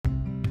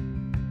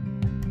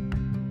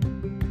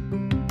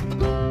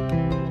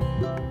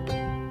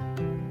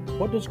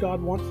what does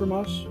God want from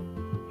us?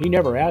 He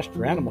never asked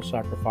for animal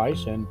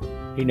sacrifice, and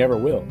He never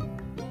will.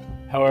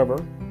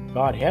 However,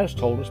 God has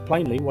told us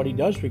plainly what He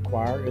does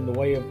require in the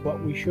way of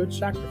what we should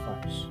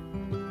sacrifice.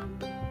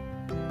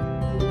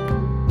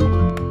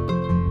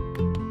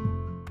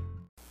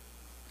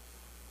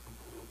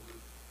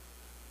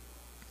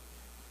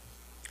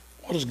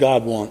 What does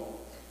God want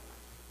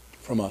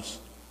from us?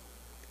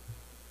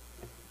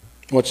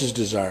 What's His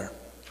desire?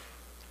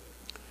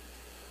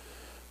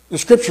 The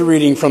scripture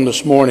reading from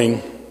this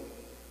morning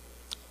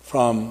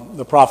from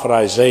the prophet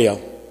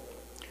Isaiah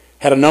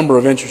had a number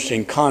of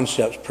interesting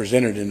concepts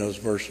presented in those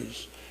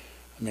verses.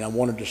 I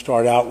wanted to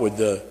start out with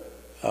the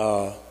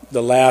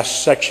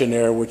last section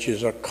there, which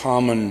is a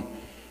common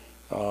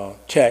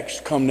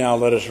text. Come now,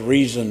 let us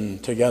reason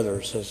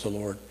together, says the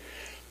Lord.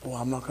 Well,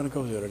 I'm not going to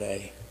go there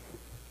today.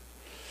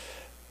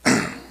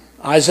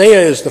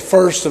 Isaiah is the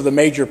first of the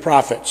major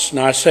prophets.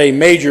 Now I say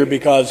major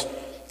because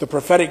the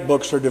prophetic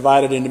books are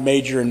divided into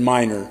major and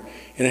minor,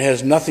 and it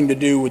has nothing to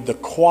do with the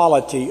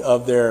quality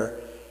of their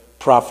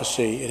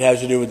prophecy. It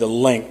has to do with the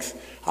length.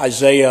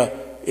 Isaiah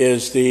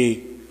is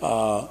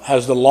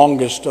has the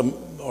longest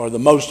or the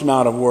most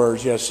amount of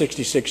words. He has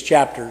 66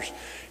 chapters,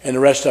 and the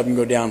rest of them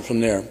go down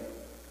from there.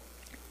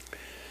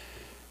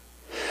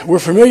 We're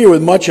familiar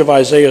with much of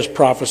Isaiah's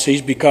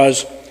prophecies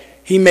because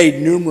he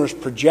made numerous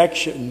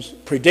predictions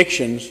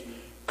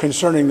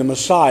concerning the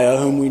Messiah,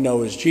 whom we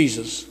know as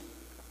Jesus.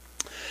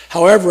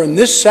 However, in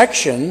this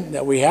section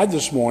that we had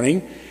this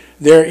morning,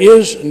 there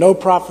is no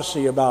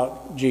prophecy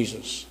about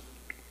Jesus.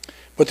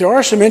 But there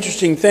are some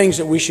interesting things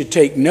that we should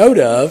take note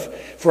of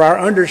for our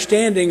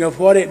understanding of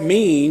what it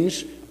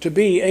means to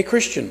be a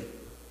Christian.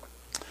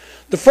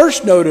 The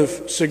first note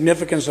of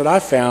significance that I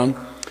found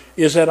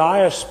is that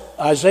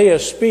Isaiah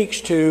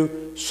speaks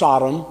to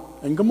Sodom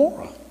and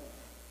Gomorrah.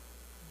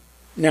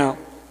 Now,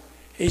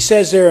 he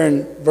says there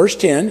in verse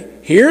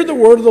 10, "Hear the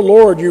word of the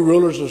Lord, you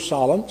rulers of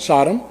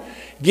Sodom.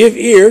 Give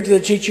ear to the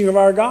teaching of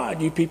our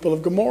God, you people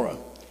of Gomorrah."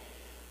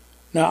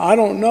 Now, I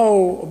don't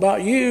know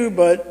about you,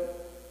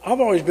 but I've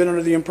always been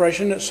under the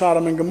impression that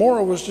Sodom and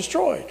Gomorrah was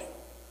destroyed.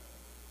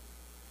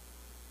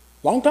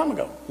 Long time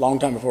ago, long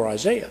time before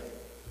Isaiah.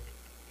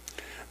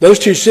 Those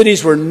two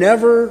cities were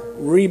never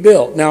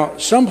rebuilt. Now,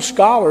 some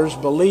scholars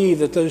believe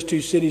that those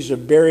two cities are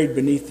buried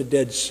beneath the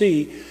Dead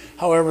Sea.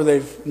 However,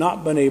 they've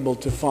not been able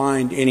to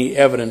find any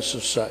evidence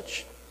of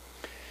such.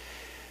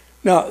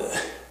 Now,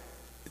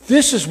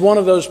 this is one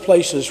of those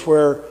places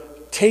where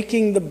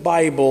taking the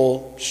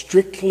Bible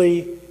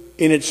strictly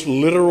in its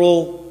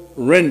literal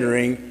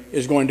rendering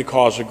is going to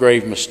cause a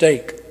grave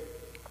mistake.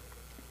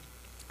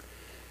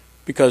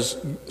 Because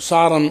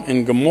Sodom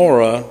and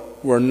Gomorrah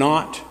were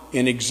not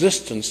in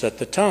existence at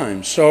the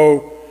time.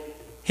 So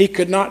he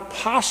could not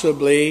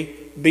possibly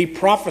be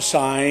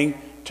prophesying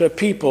to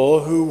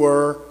people who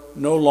were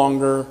no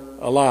longer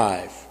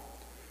alive.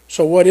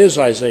 So what is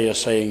Isaiah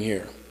saying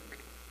here?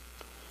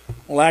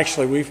 Well,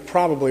 actually, we've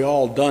probably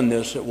all done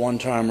this at one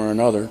time or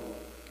another.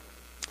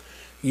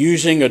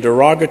 Using a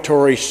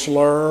derogatory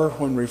slur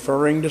when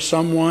referring to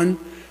someone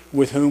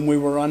with whom we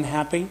were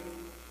unhappy.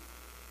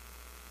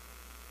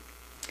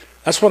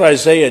 That's what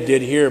Isaiah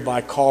did here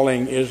by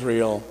calling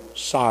Israel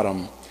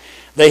Sodom.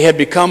 They had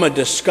become a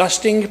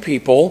disgusting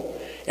people,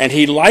 and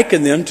he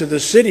likened them to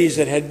the cities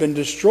that had been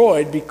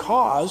destroyed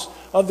because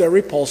of their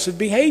repulsive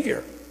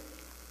behavior.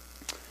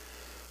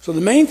 So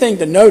the main thing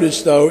to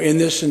notice, though, in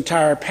this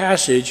entire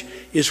passage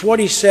is what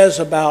he says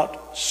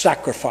about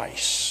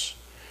sacrifice,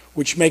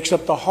 which makes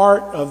up the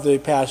heart of the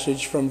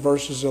passage from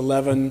verses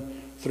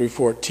 11 through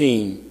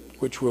 14,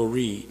 which we'll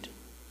read.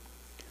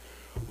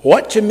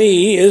 "What to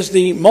me is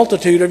the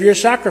multitude of your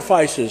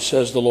sacrifices,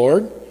 says the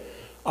Lord.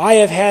 I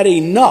have had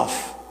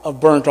enough of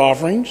burnt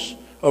offerings,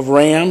 of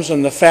rams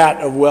and the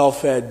fat of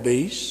well-fed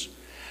beasts.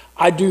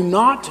 I do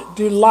not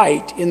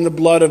delight in the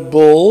blood of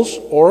bulls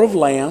or of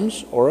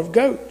lambs or of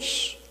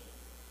goats.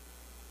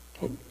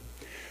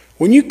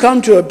 When you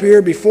come to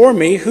appear before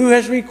me, who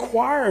has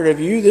required of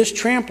you this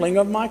trampling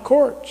of my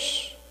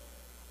courts?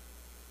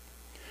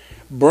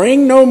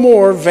 Bring no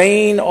more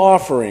vain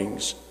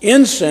offerings.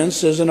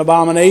 Incense is an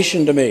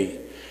abomination to me.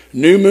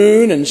 New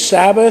moon and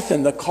Sabbath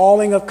and the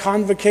calling of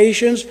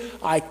convocations.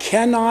 I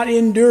cannot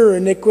endure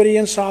iniquity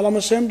and solemn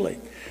assembly."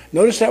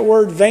 Notice that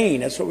word vain.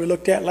 That's what we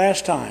looked at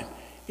last time.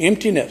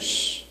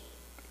 Emptiness.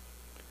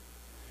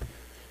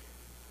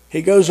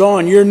 He goes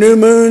on, "Your new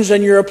moons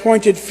and your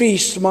appointed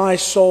feasts my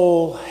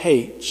soul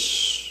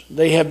hates.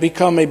 They have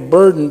become a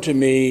burden to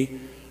me.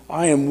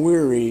 I am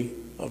weary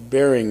of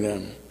bearing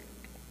them."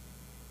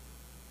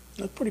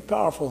 That's a pretty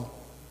powerful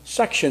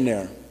section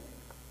there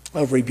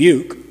of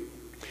rebuke.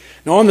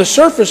 Now, on the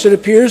surface, it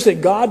appears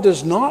that God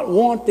does not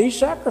want these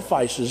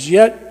sacrifices,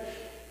 yet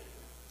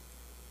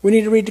we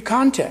need to read the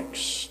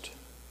context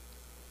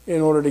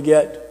in order to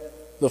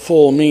get the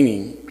full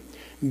meaning.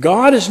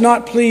 God is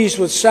not pleased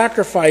with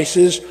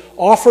sacrifices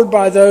offered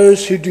by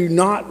those who do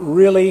not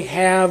really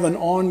have an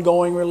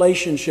ongoing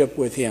relationship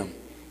with Him.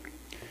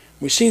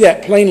 We see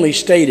that plainly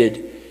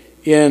stated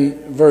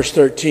in verse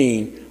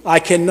 13. "I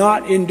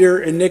cannot endure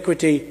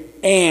iniquity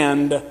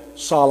and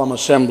solemn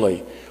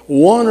assembly.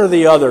 One or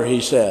the other,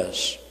 he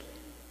says.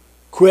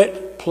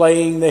 Quit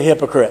playing the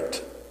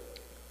hypocrite.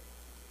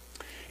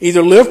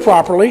 Either live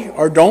properly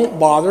or don't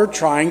bother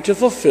trying to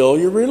fulfill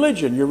your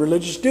religion, your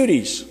religious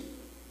duties.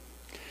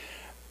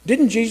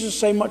 Didn't Jesus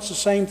say much the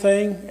same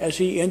thing as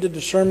he ended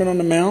the Sermon on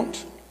the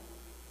Mount?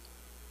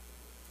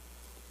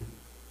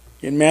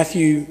 In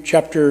Matthew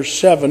chapter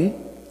 7,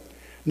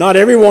 not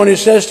everyone who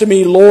says to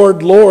me,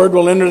 Lord, Lord,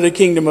 will enter the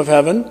kingdom of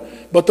heaven,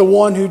 but the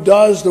one who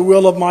does the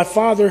will of my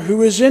Father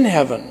who is in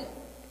heaven.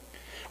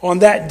 On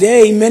that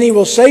day, many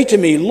will say to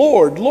me,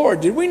 Lord,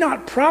 Lord, did we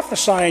not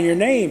prophesy in your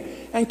name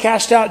and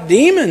cast out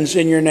demons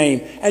in your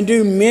name and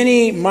do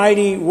many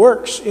mighty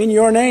works in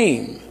your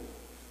name?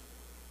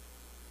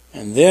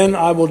 And then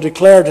I will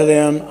declare to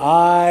them,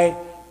 I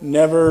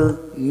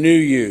never knew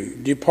you.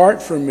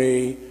 Depart from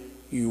me,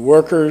 you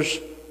workers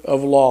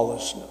of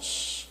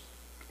lawlessness.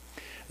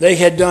 They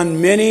had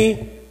done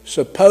many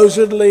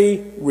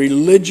supposedly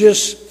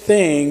religious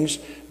things,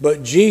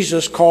 but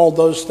Jesus called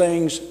those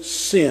things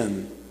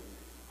sin.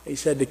 He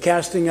said the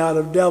casting out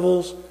of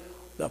devils,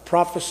 the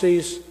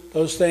prophecies,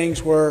 those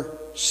things were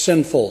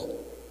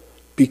sinful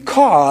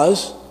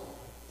because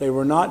they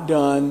were not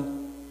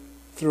done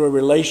through a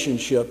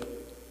relationship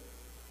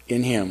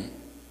in Him.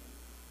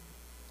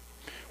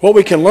 What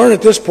we can learn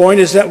at this point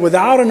is that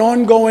without an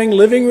ongoing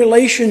living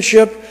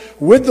relationship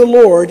with the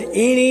Lord,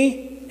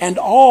 any and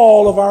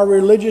all of our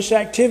religious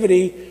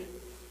activity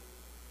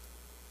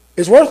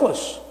is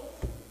worthless.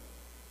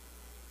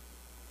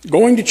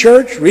 Going to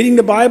church, reading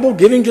the Bible,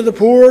 giving to the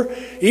poor,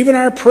 even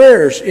our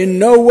prayers in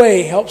no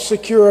way help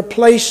secure a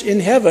place in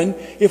heaven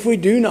if we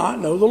do not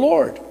know the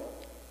Lord.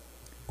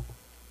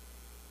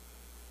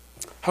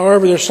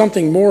 However, there's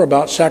something more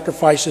about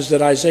sacrifices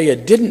that Isaiah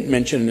didn't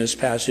mention in this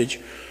passage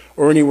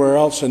or anywhere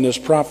else in this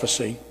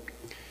prophecy.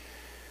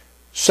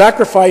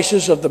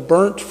 Sacrifices of the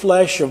burnt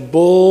flesh of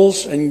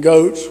bulls and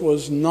goats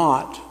was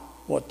not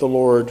what the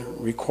Lord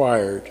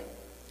required.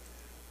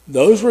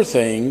 Those were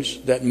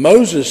things that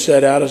Moses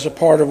set out as a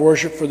part of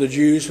worship for the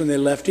Jews when they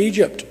left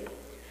Egypt.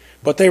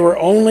 But they were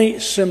only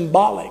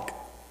symbolic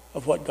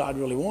of what God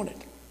really wanted.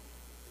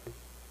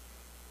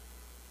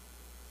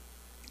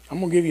 I'm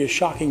going to give you a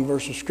shocking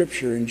verse of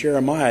Scripture in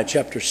Jeremiah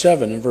chapter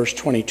 7 and verse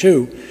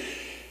 22.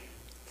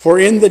 For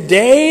in the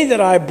day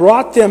that I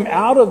brought them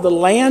out of the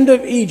land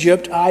of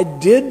Egypt, I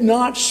did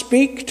not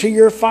speak to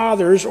your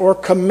fathers or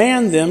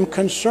command them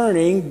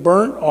concerning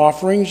burnt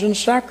offerings and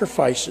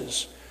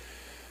sacrifices.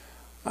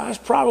 That's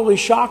probably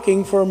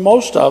shocking for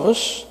most of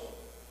us.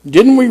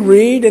 Didn't we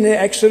read in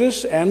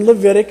Exodus and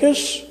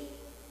Leviticus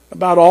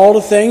about all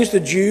the things the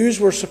Jews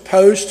were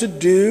supposed to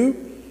do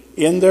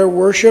in their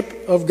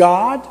worship of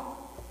God?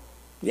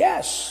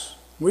 Yes,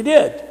 we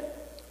did.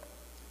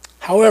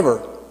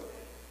 However,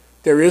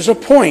 there is a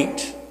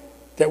point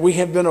that we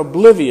have been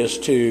oblivious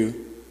to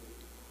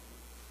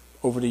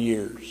over the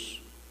years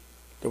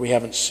that we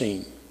haven't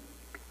seen.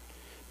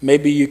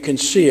 Maybe you can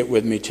see it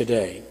with me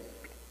today.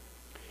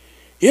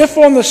 If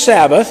on the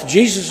Sabbath,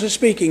 Jesus is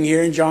speaking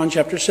here in John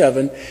chapter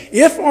 7,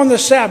 if on the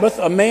Sabbath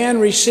a man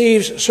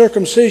receives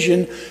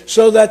circumcision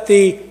so that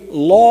the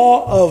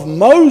law of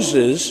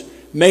Moses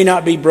may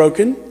not be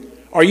broken,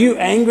 are you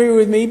angry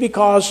with me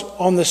because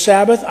on the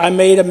Sabbath I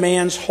made a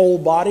man's whole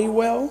body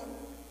well?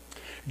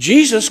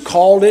 Jesus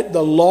called it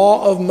the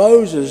law of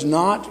Moses,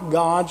 not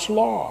God's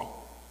law.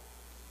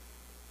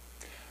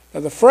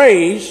 Now the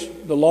phrase,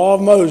 the law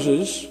of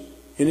Moses,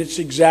 in its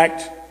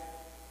exact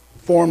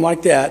form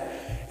like that,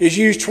 is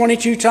used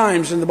 22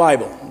 times in the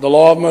Bible, the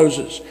law of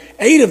Moses.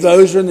 8 of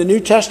those are in the New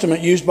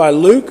Testament used by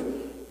Luke,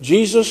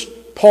 Jesus,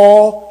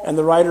 Paul, and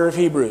the writer of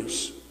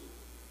Hebrews.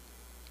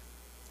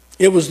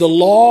 It was the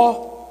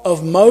law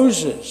of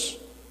Moses,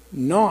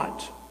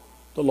 not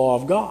the law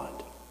of God.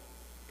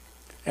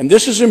 And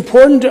this is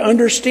important to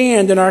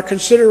understand in our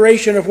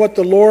consideration of what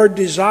the Lord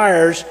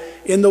desires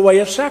in the way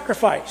of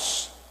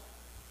sacrifice.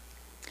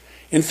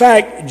 In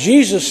fact,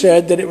 Jesus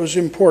said that it was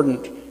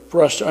important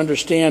for us to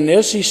understand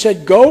this. He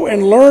said, go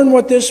and learn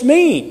what this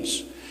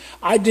means.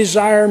 I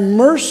desire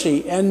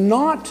mercy and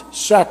not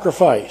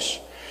sacrifice,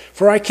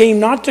 for I came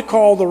not to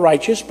call the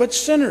righteous but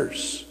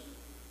sinners.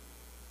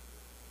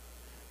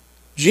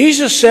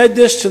 Jesus said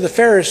this to the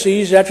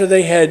Pharisees after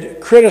they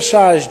had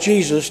criticized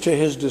Jesus to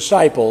his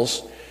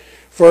disciples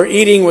for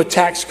eating with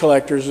tax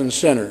collectors and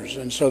sinners.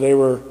 And so they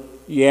were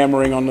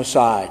yammering on the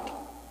side.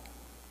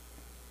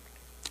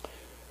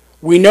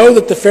 We know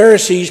that the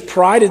Pharisees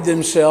prided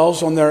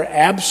themselves on their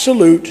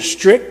absolute,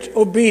 strict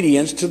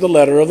obedience to the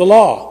letter of the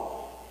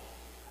law.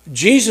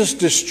 Jesus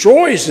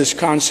destroys this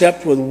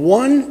concept with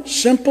one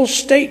simple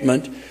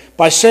statement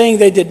by saying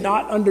they did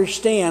not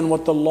understand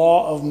what the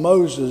law of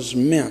Moses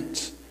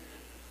meant.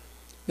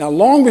 Now,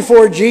 long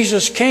before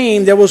Jesus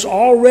came, there was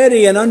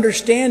already an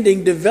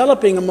understanding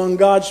developing among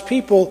God's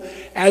people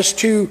as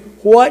to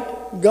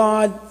what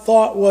God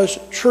thought was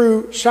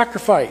true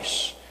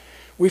sacrifice.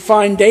 We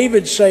find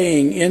David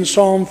saying in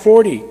Psalm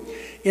 40,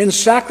 in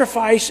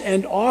sacrifice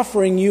and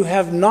offering you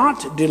have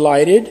not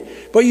delighted,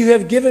 but you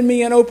have given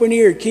me an open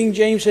ear. King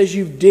James says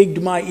you've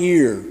digged my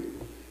ear.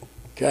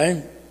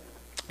 Okay?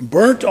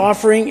 burnt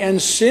offering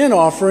and sin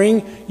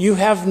offering you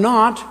have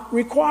not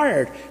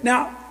required.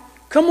 Now,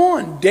 come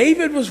on.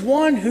 David was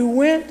one who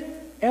went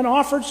and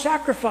offered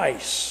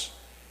sacrifice.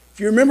 If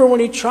you remember when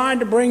he tried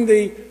to bring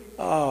the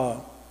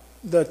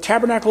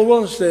tabernacle of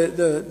witness,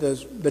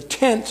 the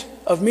tent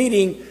of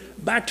meeting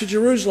back to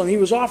Jerusalem, he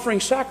was offering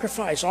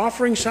sacrifice.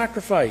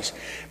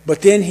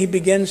 But then he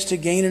begins to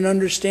gain an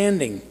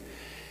understanding.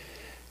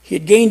 He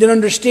had gained an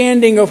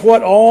understanding of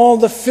what all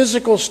the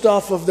physical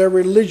stuff of their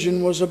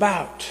religion was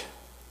about.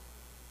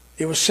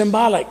 It was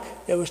symbolic.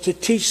 It was to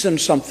teach them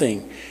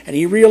something. And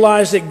he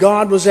realized that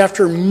God was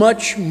after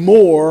much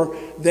more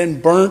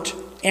than burnt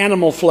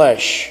animal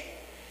flesh.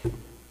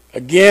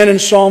 Again in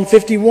Psalm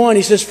 51,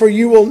 he says, "For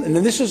you will," and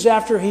this is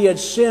after he had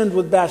sinned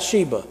with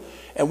Bathsheba.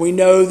 And we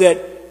know that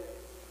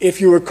if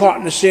you were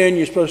caught in a sin,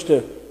 you're supposed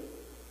to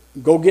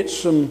go get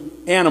some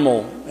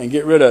animal and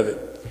get rid of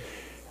it.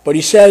 But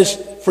he says,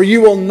 "For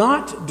you will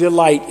not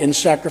delight in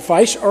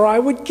sacrifice, or I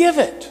would give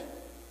it.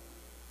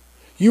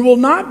 You will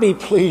not be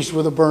pleased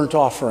with a burnt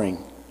offering.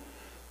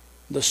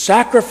 The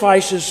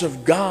sacrifices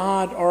of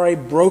God are a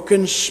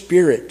broken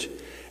spirit.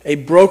 A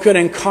broken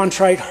and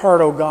contrite heart,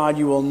 O God,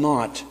 you will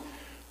not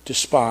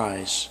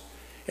despise."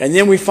 And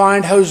then we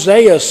find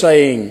Hosea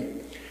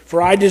saying,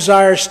 "For I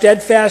desire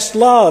steadfast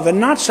love and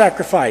not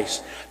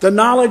sacrifice, the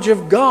knowledge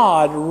of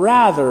God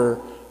rather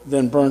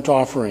than burnt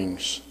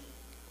offerings."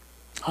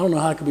 I don't know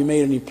how it could be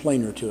made any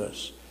plainer to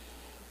us.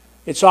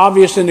 It's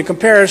obvious in the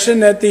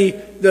comparison that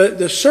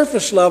the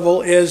surface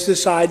level is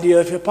this idea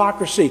of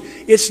hypocrisy.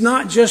 It's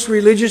not just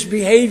religious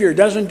behavior. It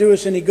doesn't do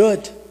us any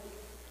good.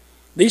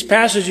 These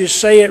passages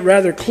say it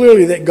rather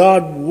clearly that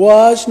God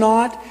was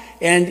not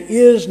and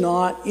is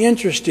not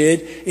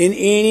interested in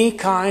any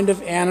kind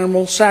of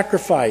animal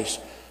sacrifice.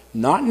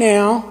 Not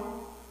now,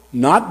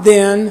 not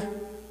then,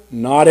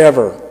 not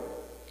ever.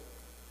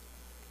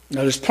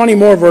 Now there's plenty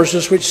more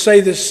verses which say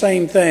this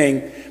same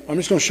thing. I'm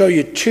just going to show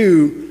you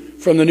two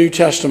from the New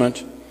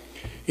Testament.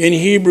 In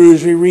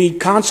Hebrews we read,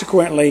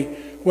 "Consequently,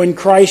 when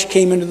Christ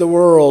came into the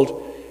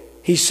world,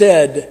 he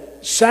said,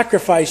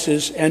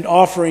 'Sacrifices and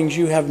offerings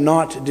you have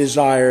not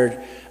desired,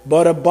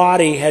 but a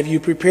body have you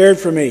prepared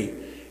for me.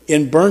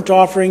 In burnt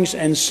offerings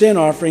and sin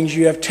offerings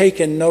you have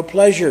taken no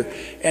pleasure.'"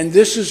 And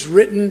this is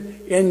written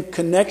in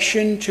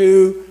connection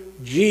to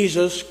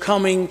Jesus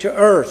coming to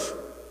earth.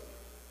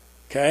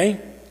 Okay?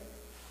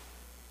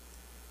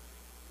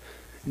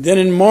 Then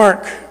in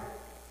Mark,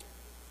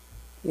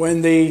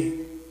 when the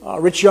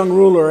rich young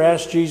ruler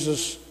asked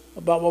Jesus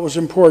about what was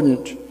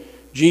important,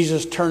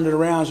 Jesus turned it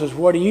around and says,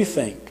 "What do you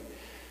think?"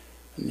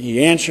 And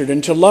he answered,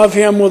 "And to love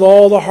him with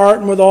all the heart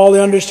and with all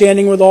the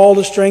understanding, with all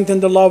the strength,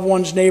 and to love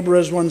one's neighbor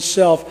as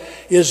oneself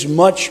is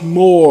much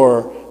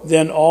more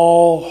than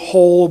all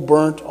whole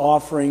burnt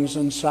offerings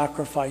and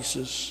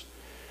sacrifices."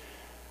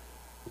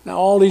 Now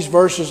all these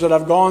verses that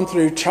I've gone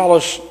through tell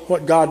us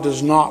what God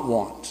does not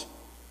want,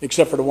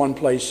 except for the one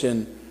place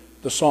in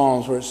the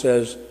Psalms where it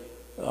says,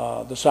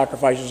 the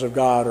sacrifices of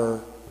God are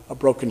a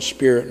broken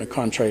spirit and a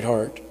contrite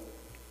heart.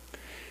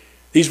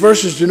 These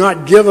verses do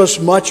not give us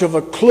much of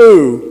a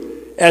clue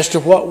as to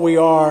what we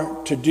are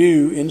to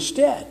do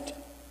instead.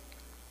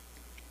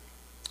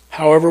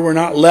 However, we're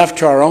not left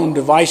to our own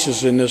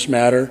devices in this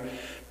matter,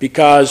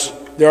 because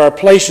there are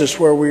places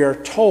where we are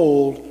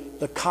told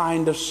the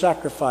kind of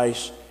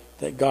sacrifice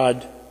that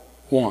God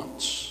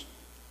wants.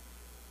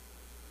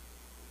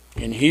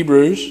 In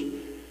Hebrews,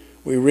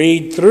 we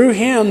read, "Through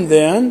him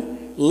then,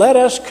 let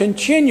us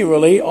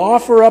continually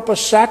offer up a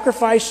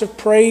sacrifice of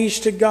praise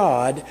to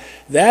God,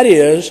 that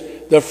is,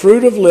 the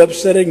fruit of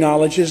lips that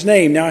acknowledge his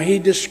name." Now he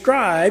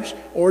describes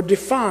or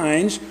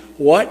defines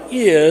what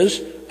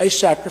is a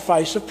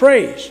sacrifice of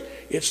praise.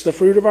 It's the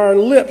fruit of our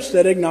lips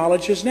that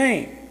acknowledge his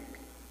name.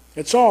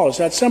 It's all. It's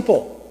that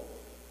simple.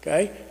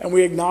 Okay? And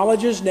we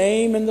acknowledge his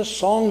name in the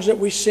songs that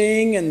we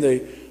sing and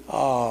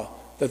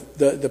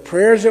the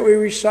prayers that we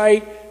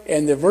recite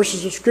and the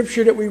verses of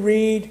Scripture that we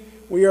read.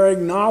 We are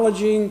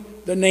acknowledging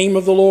the name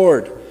of the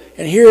Lord.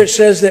 And here it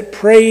says that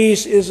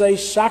praise is a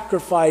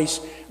sacrifice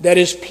that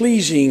is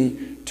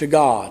pleasing to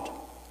God.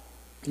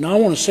 Now I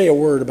want to say a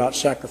word about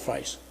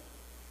sacrifice.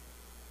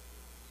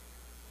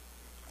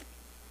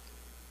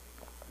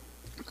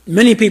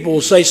 Many people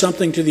will say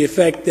something to the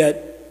effect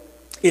that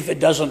if it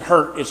doesn't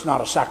hurt, it's not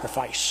a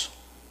sacrifice.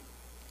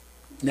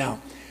 Now,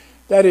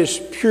 that is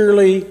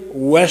purely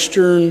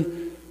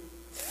Western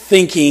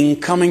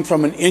thinking coming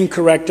from an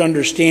incorrect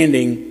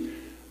understanding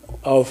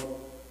of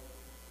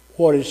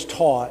what is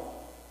taught.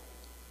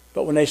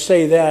 But when they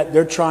say that,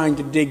 they're trying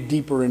to dig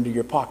deeper into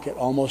your pocket.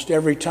 Almost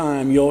every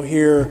time you'll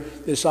hear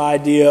this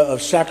idea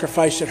of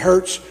sacrifice that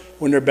hurts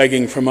when they're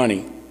begging for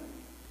money.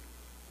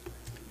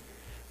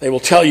 They will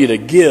tell you to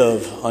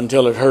give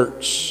until it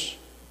hurts.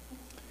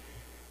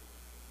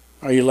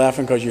 Are you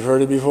laughing because you've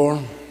heard it before?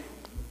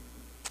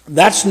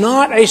 That's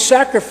not a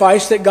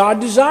sacrifice that God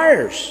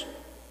desires.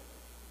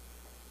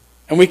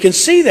 And we can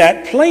see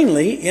that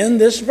plainly in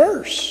this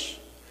verse.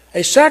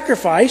 A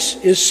sacrifice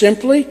is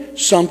simply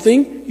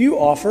something you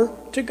offer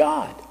to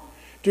God.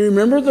 Do you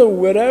remember the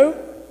widow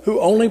who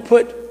only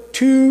put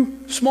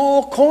 2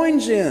 small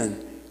coins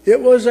in. It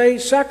was a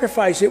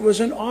sacrifice. It was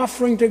an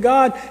offering to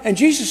God. And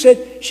Jesus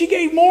said, she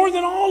gave more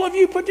than all of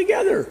you put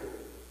together.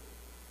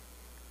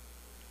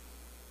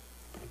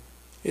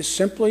 It's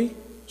simply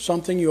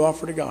something you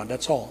offer to God.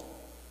 That's all.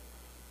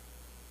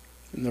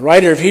 And the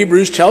writer of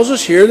Hebrews tells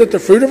us here that the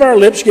fruit of our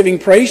lips giving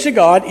praise to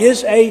God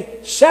is a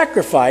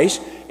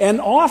sacrifice, an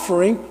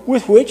offering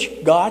with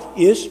which God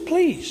is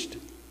pleased.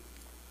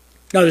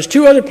 Now there's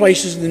 2 other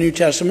places in the New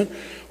Testament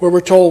where we're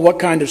told what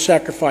kind of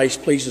sacrifice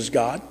pleases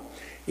God.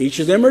 Each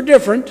of them are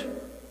different,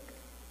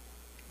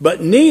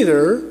 but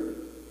neither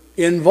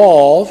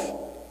involve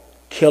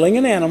killing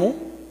an animal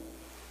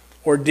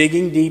or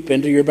digging deep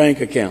into your bank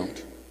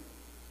account.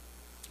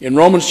 In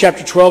Romans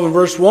chapter 12 and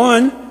verse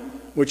 1,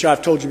 which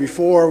I've told you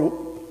before,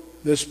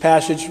 this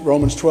passage,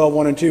 Romans 12,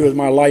 1 and 2, is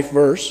my life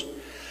verse.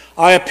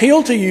 I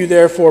appeal to you,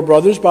 therefore,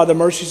 brothers, by the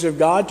mercies of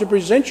God, to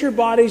present your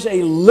bodies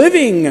a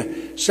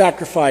living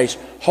sacrifice,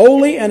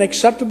 holy and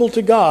acceptable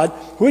to God,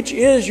 which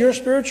is your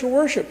spiritual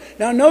worship.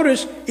 Now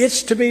notice,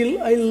 it's to be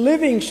a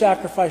living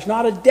sacrifice,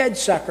 not a dead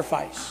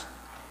sacrifice.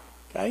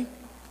 Okay?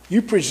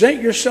 You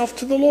present yourself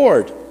to the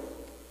Lord.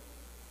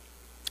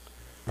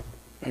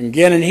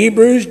 Again in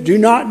Hebrews, do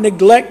not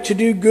neglect to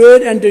do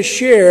good and to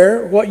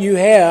share what you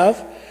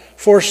have,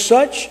 for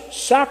such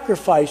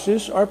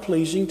sacrifices are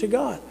pleasing to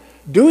God.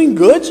 Doing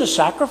good's a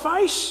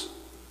sacrifice?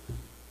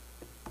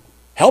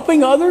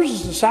 Helping others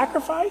is a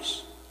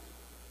sacrifice?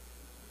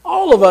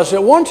 All of us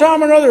at one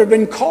time or another have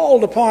been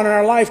called upon in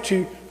our life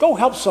to go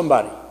help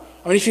somebody.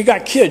 I mean, if you've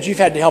got kids, you've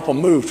had to help them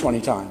move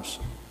 20 times.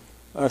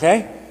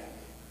 Okay?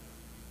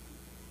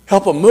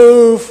 Help them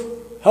move,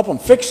 help them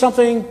fix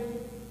something.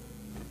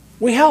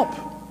 We help.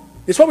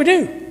 It's what we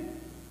do.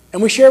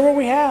 And we share what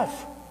we have.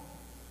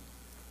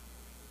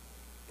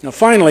 Now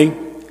finally,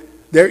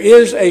 there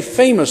is a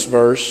famous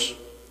verse,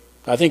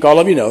 I think all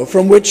of you know,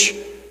 from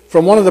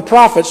one of the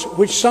prophets,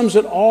 which sums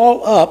it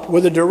all up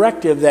with a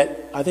directive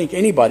that I think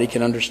anybody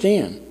can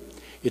understand.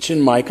 It's in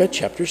Micah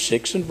chapter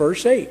 6 and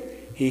verse 8.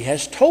 He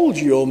has told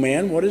you, O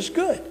man, what is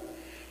good.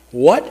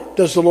 What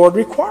does the Lord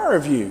require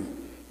of you?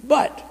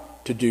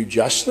 But to do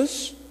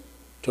justice,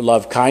 to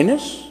love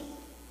kindness,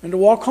 and to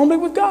walk humbly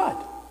with God.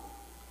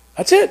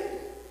 That's it.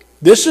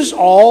 This is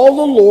all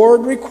the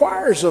Lord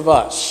requires of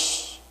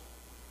us.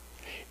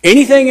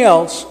 Anything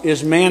else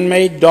is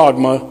man-made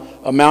dogma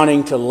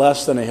amounting to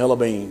less than a hill of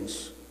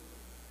beans.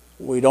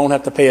 We don't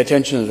have to pay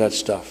attention to that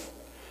stuff,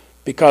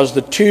 because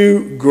the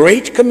 2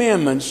 great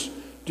commandments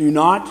do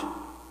not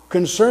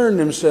concern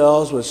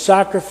themselves with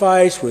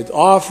sacrifice, with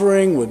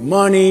offering, with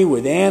money,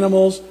 with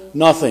animals,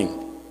 nothing.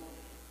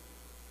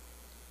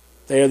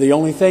 They are the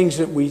only things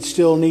that we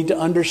still need to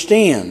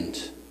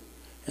understand,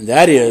 and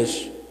that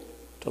is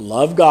to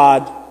love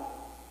God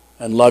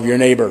and love your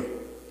neighbor.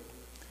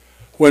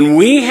 When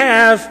we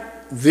have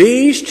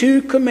these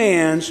 2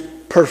 commands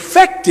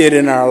perfected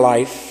in our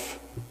life,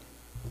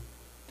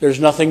 there's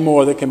nothing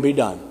more that can be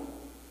done.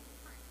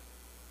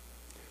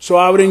 So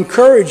I would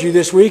encourage you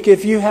this week,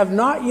 if you have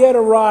not yet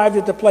arrived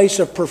at the place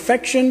of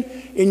perfection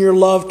in your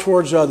love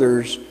towards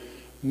others,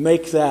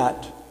 make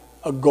that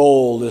a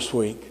goal this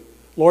week.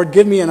 Lord,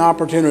 give me an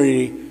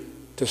opportunity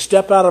to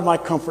step out of my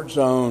comfort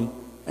zone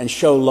and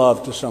show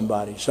love to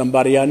somebody.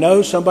 Somebody I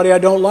know, somebody I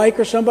don't like,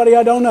 or somebody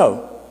I don't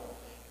know.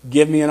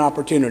 Give me an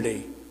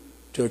opportunity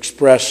to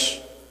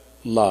express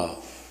love.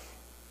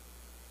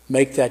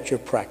 Make that your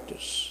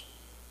practice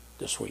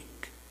this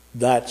week.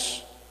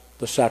 That's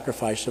the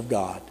sacrifice of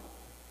God,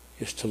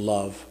 is to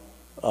love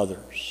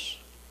others.